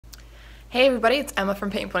Hey everybody, it's Emma from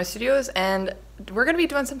Paint Pony Studios, and we're going to be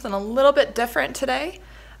doing something a little bit different today,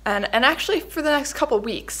 and actually for the next couple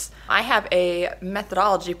weeks. I have a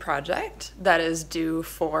methodology project that is due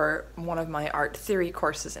for one of my art theory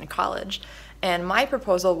courses in college, and my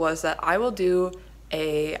proposal was that I will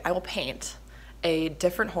paint a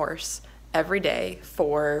different horse every day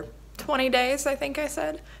for 20 days, I think I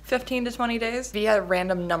said, 15 to 20 days, via a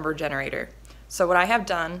random number generator. So what I have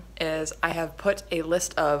done is I have put a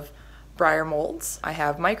list of Breyer molds. I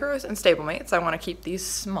have micros and stablemates. I want to keep these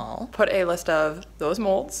small. Put a list of those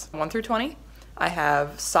molds, 1 through 20. I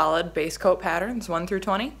have solid base coat patterns, 1 through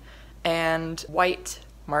 20, and white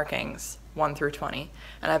markings, 1 through 20.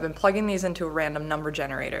 And I've been plugging these into a random number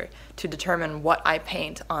generator to determine what I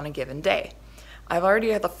paint on a given day. I've already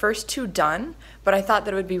got the first two done, but I thought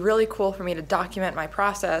that it would be really cool for me to document my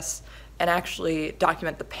process and actually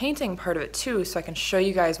document the painting part of it too, so I can show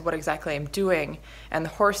you guys what exactly I'm doing and the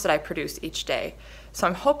horse that I produce each day. So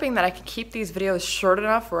I'm hoping that I can keep these videos short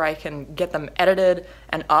enough where I can get them edited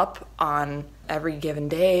and up on every given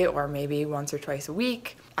day, or maybe once or twice a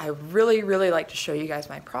week. I really like to show you guys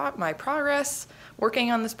my progress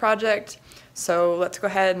working on this project. So let's go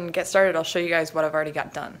ahead and get started. I'll show you guys what I've already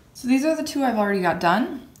got done. So these are the two I've already got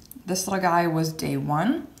done. This little guy was day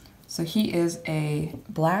 1. So he is a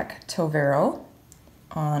black Tovero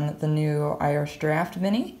on the new Irish Draft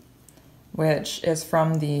Mini, which is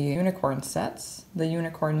from the Unicorn sets, the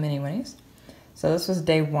Unicorn Mini Winnies. So this was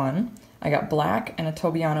day 1. I got black and a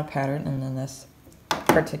Tobiano pattern and then this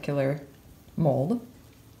particular mold.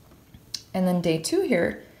 And then day 2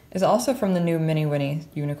 here is also from the new Mini Winnie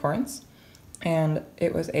Unicorns. And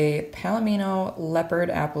it was a Palomino Leopard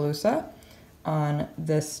Appaloosa on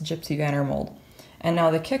this Gypsy Vanner mold. And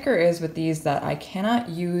now the kicker is with these that I cannot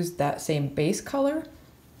use that same base color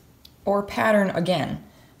or pattern again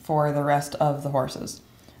for the rest of the horses.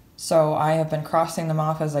 So I have been crossing them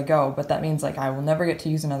off as I go, but that means like I will never get to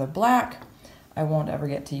use another black. I won't ever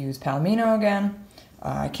get to use Palomino again.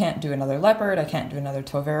 I can't do another leopard. I can't do another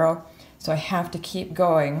Tovero. So I have to keep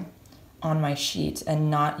going on my sheet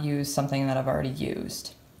and not use something that I've already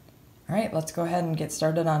used. All right, let's go ahead and get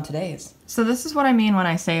started on today's. So this is what I mean when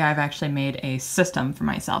I say I've actually made a system for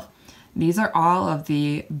myself. These are all of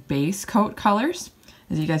the base coat colors.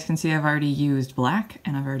 As you guys can see, I've already used black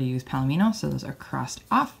and I've already used Palomino, so those are crossed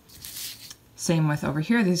off. Same with over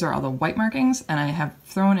here, these are all the white markings, and I have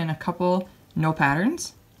thrown in a couple no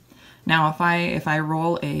patterns. Now if I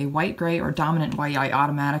roll a white, gray, or dominant white, I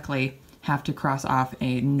automatically have to cross off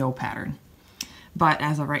a no pattern. But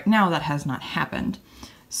as of right now, that has not happened.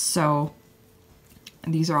 So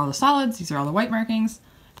these are all the solids, these are all the white markings,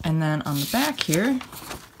 and then on the back here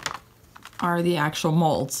are the actual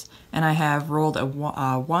molds. And I have rolled a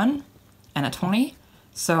 1 and a 20,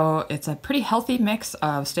 so it's a pretty healthy mix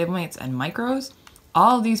of stablemates and micros.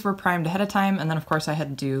 All of these were primed ahead of time, and then of course I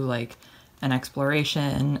had to do like an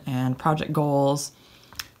exploration and project goals.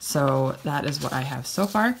 So that is what I have so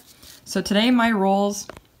far. So today my rolls,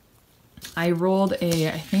 I rolled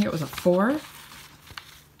I think it was a 4.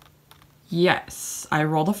 Yes, I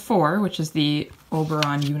rolled a 4, which is the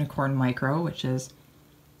Oberon Unicorn Micro, which is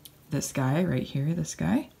this guy right here, this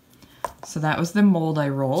guy. So that was the mold I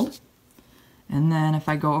rolled. And then if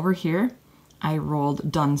I go over here, I rolled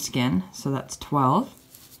Dunskin, so that's 12.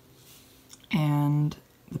 And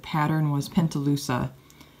the pattern was Pintalusa,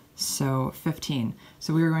 so 15.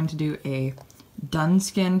 So we were going to do a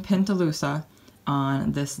Dunskin Pintalusa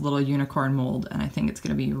on this little unicorn mold, and I think it's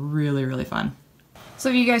going to be really fun. So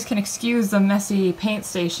if you guys can excuse the messy paint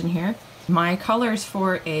station here, my colors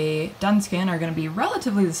for a Dunskin are going to be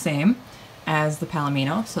relatively the same as the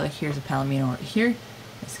Palomino. So here's a Palomino right here.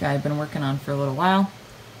 This guy I've been working on for a little while.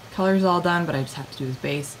 Color's all done, but I just have to do his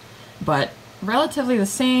base. But relatively the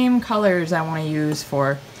same colors I want to use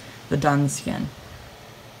for the Dunskin.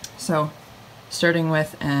 So starting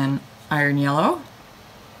with an iron yellow,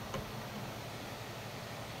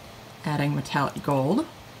 adding metallic gold,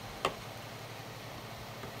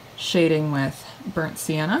 shading with burnt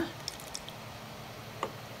sienna.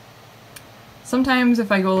 Sometimes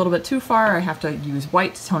if I go a little bit too far, I have to use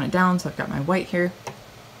white to tone it down, so I've got my white here.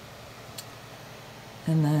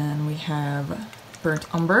 And then we have burnt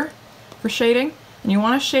umber for shading. And you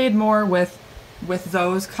want to shade more with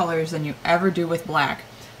those colors than you ever do with black.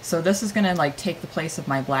 So this is going to like take the place of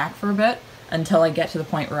my black for a bit until I get to the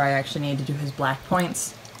point where I actually need to do his black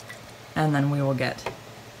points, and then we will get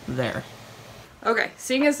there. Okay,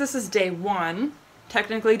 seeing as this is day 1,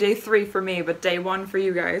 technically day 3 for me, but day 1 for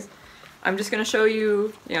you guys, I'm just going to show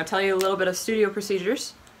you, tell you a little bit of studio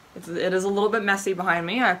procedures. It is a little bit messy behind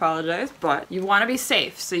me, I apologize, but you want to be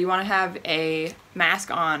safe, so you want to have a mask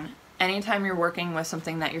on anytime you're working with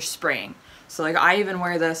something that you're spraying. So like I even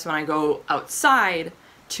wear this when I go outside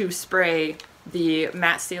to spray the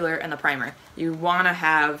matte sealer and the primer. You want to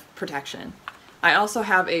have protection. I also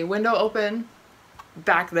have a window open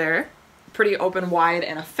back there, pretty open wide,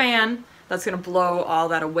 and a fan that's going to blow all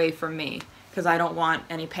that away from me because I don't want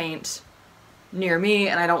any paint near me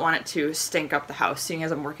and I don't want it to stink up the house seeing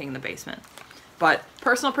as I'm working in the basement. But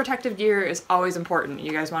personal protective gear is always important.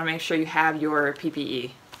 You guys want to make sure you have your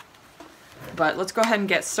PPE. But let's go ahead and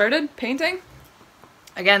get started painting.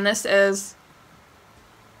 Again, this is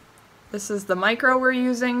the micro we're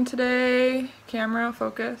using today. Camera,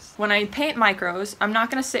 focus. When I paint micros, I'm not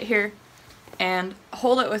going to sit here and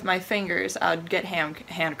hold it with my fingers. I'd get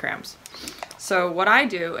hand cramps. So what I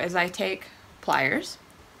do is I take pliers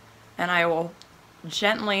and I will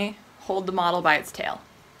gently hold the model by its tail.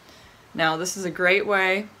 Now this is a great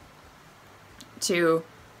way to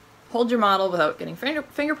hold your model without getting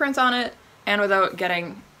fingerprints on it and without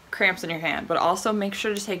getting cramps in your hand, but also make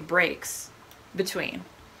sure to take breaks between,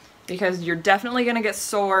 because you're definitely going to get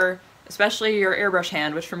sore, especially your airbrush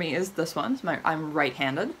hand, which for me is this one. I'm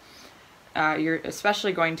right-handed. You're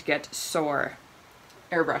especially going to get sore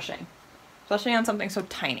airbrushing, especially on something so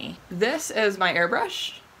tiny. This is my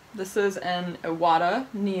airbrush. This is an Iwata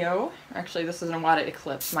Neo. Actually, this is an Iwata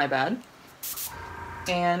Eclipse, my bad.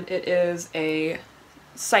 And it is a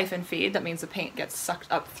siphon feed. That means the paint gets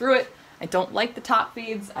sucked up through it. I don't like the top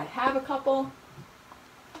feeds. I have a couple.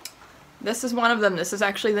 This is one of them. This is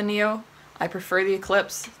actually the Neo. I prefer the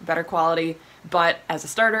Eclipse, better quality, but as a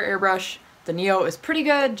starter airbrush, the Neo is pretty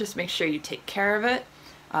good. Just make sure you take care of it.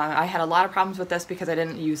 I had a lot of problems with this because I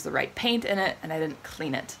didn't use the right paint in it and I didn't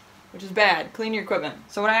clean it, which is bad. Clean your equipment.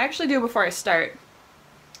 So what I actually do before I start,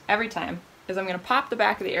 every time, is I'm going to pop the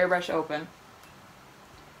back of the airbrush open,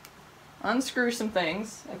 unscrew some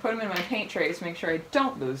things, I put them in my paint trays to make sure I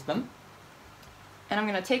don't lose them, and I'm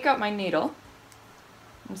going to take out my needle,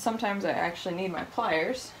 and sometimes I actually need my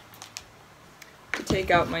pliers to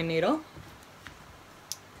take out my needle.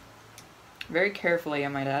 Very carefully, I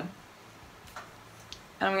might add.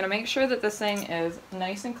 And I'm going to make sure that this thing is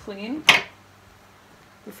nice and clean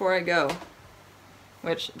before I go,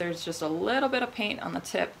 which there's just a little bit of paint on the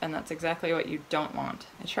tip, and that's exactly what you don't want.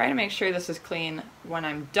 I try to make sure this is clean when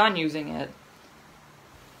I'm done using it,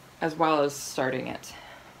 as well as starting it.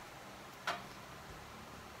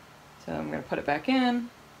 So I'm going to put it back in,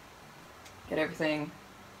 get everything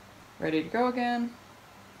ready to go again.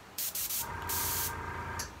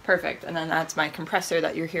 Perfect, and then that's my compressor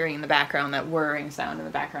that you're hearing in the background. That whirring sound in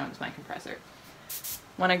the background is my compressor.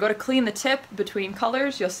 When I go to clean the tip between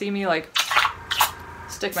colors, you'll see me like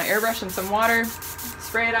stick my airbrush in some water,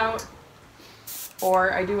 spray it out,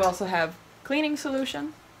 or I do also have cleaning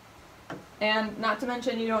solution. And not to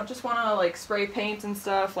mention, you don't just want to like spray paint and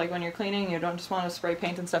stuff. Like when you're cleaning, you don't just want to spray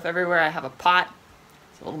paint and stuff everywhere. I have a pot.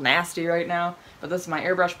 It's a little nasty right now, but this is my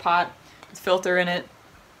airbrush pot. It's a filter in it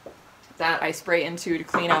that I spray into to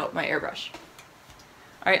clean out my airbrush.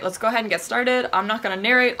 Alright, let's go ahead and get started. I'm not going to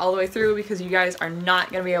narrate all the way through because you guys are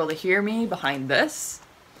not going to be able to hear me behind this.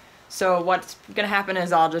 So what's going to happen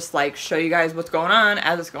is I'll just like show you guys what's going on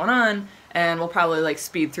as it's going on, and we'll probably like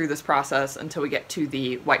speed through this process until we get to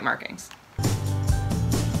the white markings.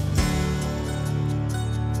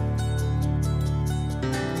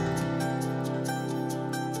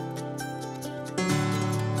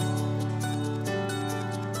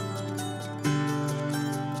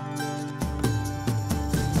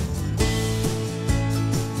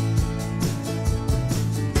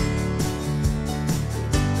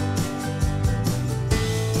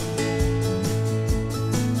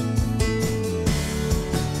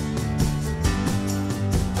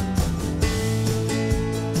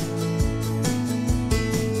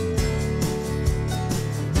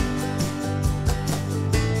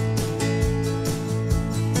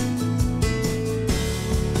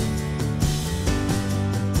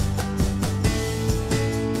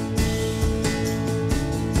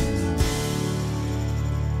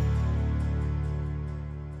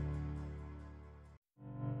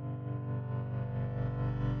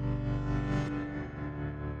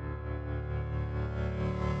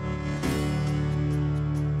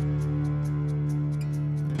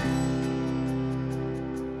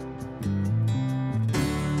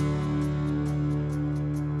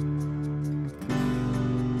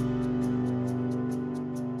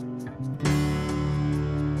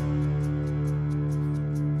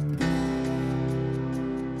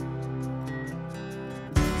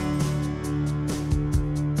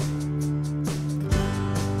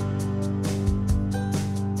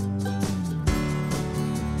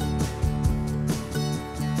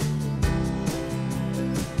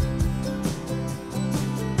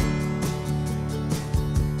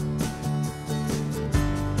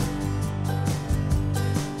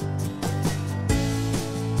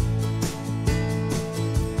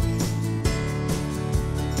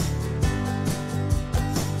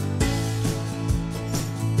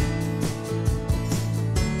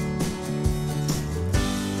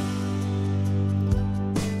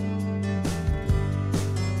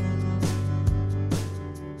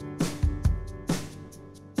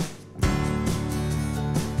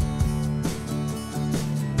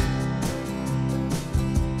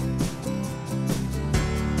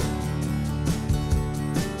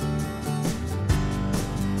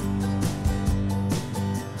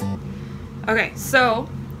 Okay, so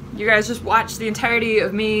you guys just watched the entirety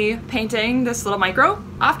of me painting this little micro.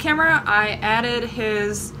 Off camera, I added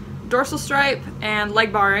his dorsal stripe and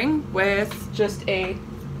leg barring with just a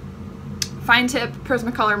fine tip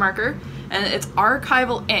Prismacolor marker, and it's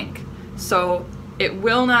archival ink, so it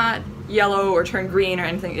will not yellow or turn green or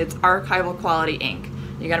anything. It's archival quality ink.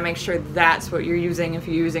 You gotta make sure that's what you're using if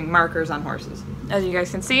you're using markers on horses. As you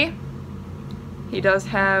guys can see, he does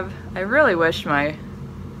have, I really wish my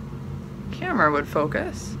camera would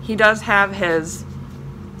focus. He does have his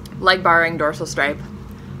leg barring, dorsal stripe,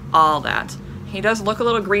 all that. He does look a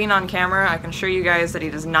little green on camera. I can assure you guys that he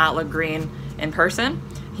does not look green in person.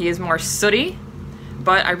 He is more sooty,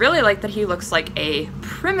 but I really like that he looks like a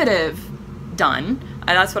primitive dun. And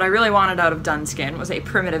that's what I really wanted out of Dunskin, was a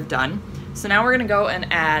primitive dun. So now we're gonna go and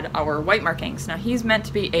add our white markings. Now he's meant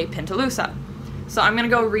to be a Pintalusa. So I'm gonna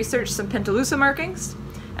go research some Pintalusa markings,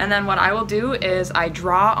 and then what I will do is I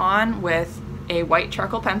draw on with a white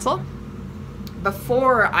charcoal pencil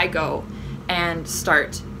before I go and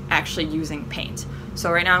start actually using paint.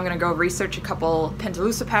 So right now I'm gonna go research a couple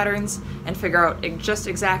Pintalusa patterns and figure out just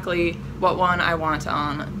exactly what one I want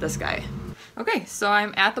on this guy. Okay, so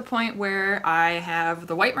I'm at the point where I have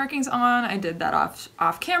the white markings on. I did that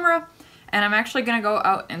off camera, and I'm actually gonna go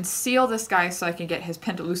out and seal this guy so I can get his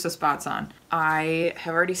Pintalusa spots on. I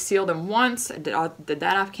have already sealed him once. I did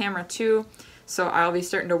that off camera too. So I'll be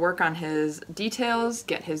starting to work on his details,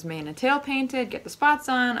 get his mane and tail painted, get the spots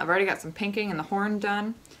on. I've already got some pinking and the horn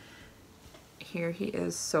done. Here he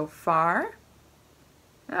is so far.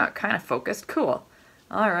 Oh, kind of focused, cool.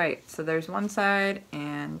 All right, so there's one side,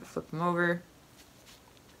 and flip him over.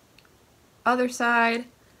 Other side,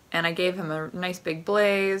 and I gave him a nice big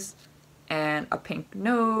blaze and a pink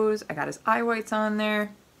nose. I got his eye whites on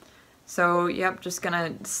there. So yep, just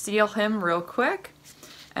gonna seal him real quick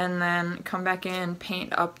and then come back in,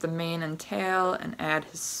 paint up the mane and tail, and add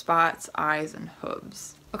his spots, eyes, and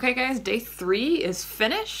hooves. Okay guys, day 3 is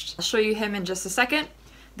finished. I'll show you him in just a second.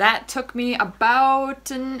 That took me about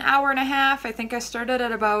an hour and a half. I think I started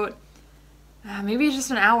at about, maybe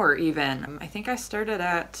just an hour even. I think I started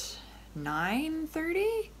at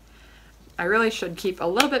 9:30. I really should keep a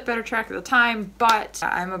little bit better track of the time, but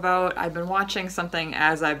I've been watching something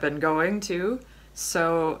as I've been going too.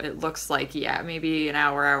 So it looks like, yeah, maybe an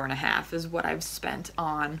hour, hour and a half is what I've spent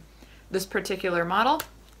on this particular model.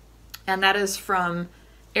 And that is from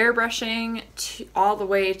airbrushing all the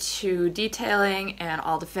way to detailing and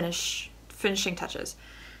all the finishing touches.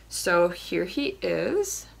 So here he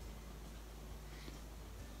is.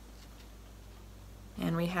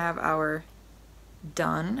 And we have our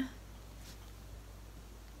Dunskin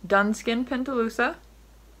Pintalusa.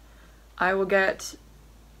 I will get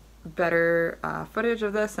better footage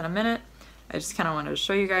of this in a minute. I just kind of wanted to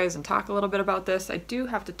show you guys and talk a little bit about this. I do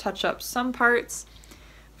have to touch up some parts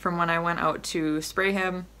from when I went out to spray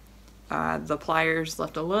him. The pliers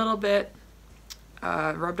left a little bit,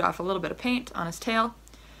 rubbed off a little bit of paint on his tail,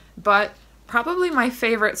 but probably my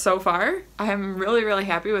favorite so far. I'm really, really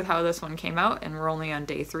happy with how this one came out, and we're only on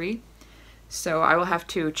day 3. So I will have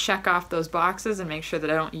to check off those boxes and make sure that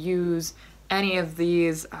I don't use any of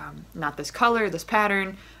these, not this color, this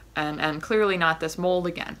pattern, and clearly not this mold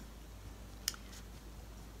again.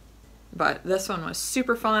 But this one was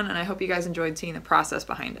super fun, and I hope you guys enjoyed seeing the process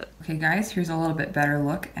behind it. Okay guys, here's a little bit better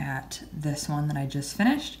look at this one that I just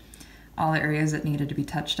finished. All the areas that needed to be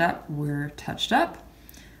touched up were touched up.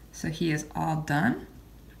 So he is all done.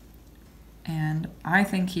 And I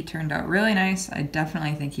think he turned out really nice. I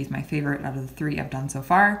definitely think he's my favorite out of the 3 I've done so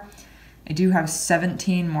far. I do have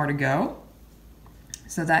 17 more to go,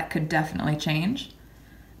 so that could definitely change.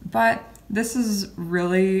 But this is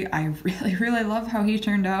really, I really love how he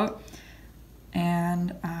turned out.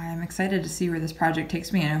 And I'm excited to see where this project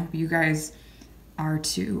takes me, and I hope you guys are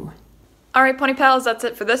too. Alright Pony Pals, that's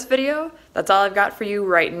it for this video. That's all I've got for you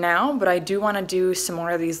right now, but I do want to do some more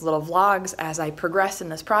of these little vlogs as I progress in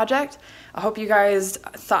this project. I hope you guys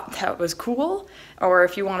thought that was cool, or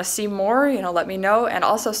if you want to see more, you know, let me know. And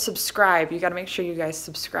also subscribe. You got to make sure you guys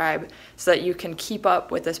subscribe so that you can keep up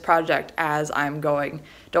with this project as I'm going.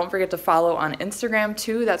 Don't forget to follow on Instagram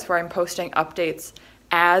too. That's where I'm posting updates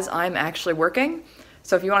as I'm actually working.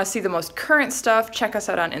 So if you want to see the most current stuff, check us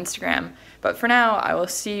out on Instagram. But for now, I will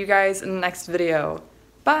see you guys in the next video.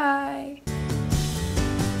 Bye!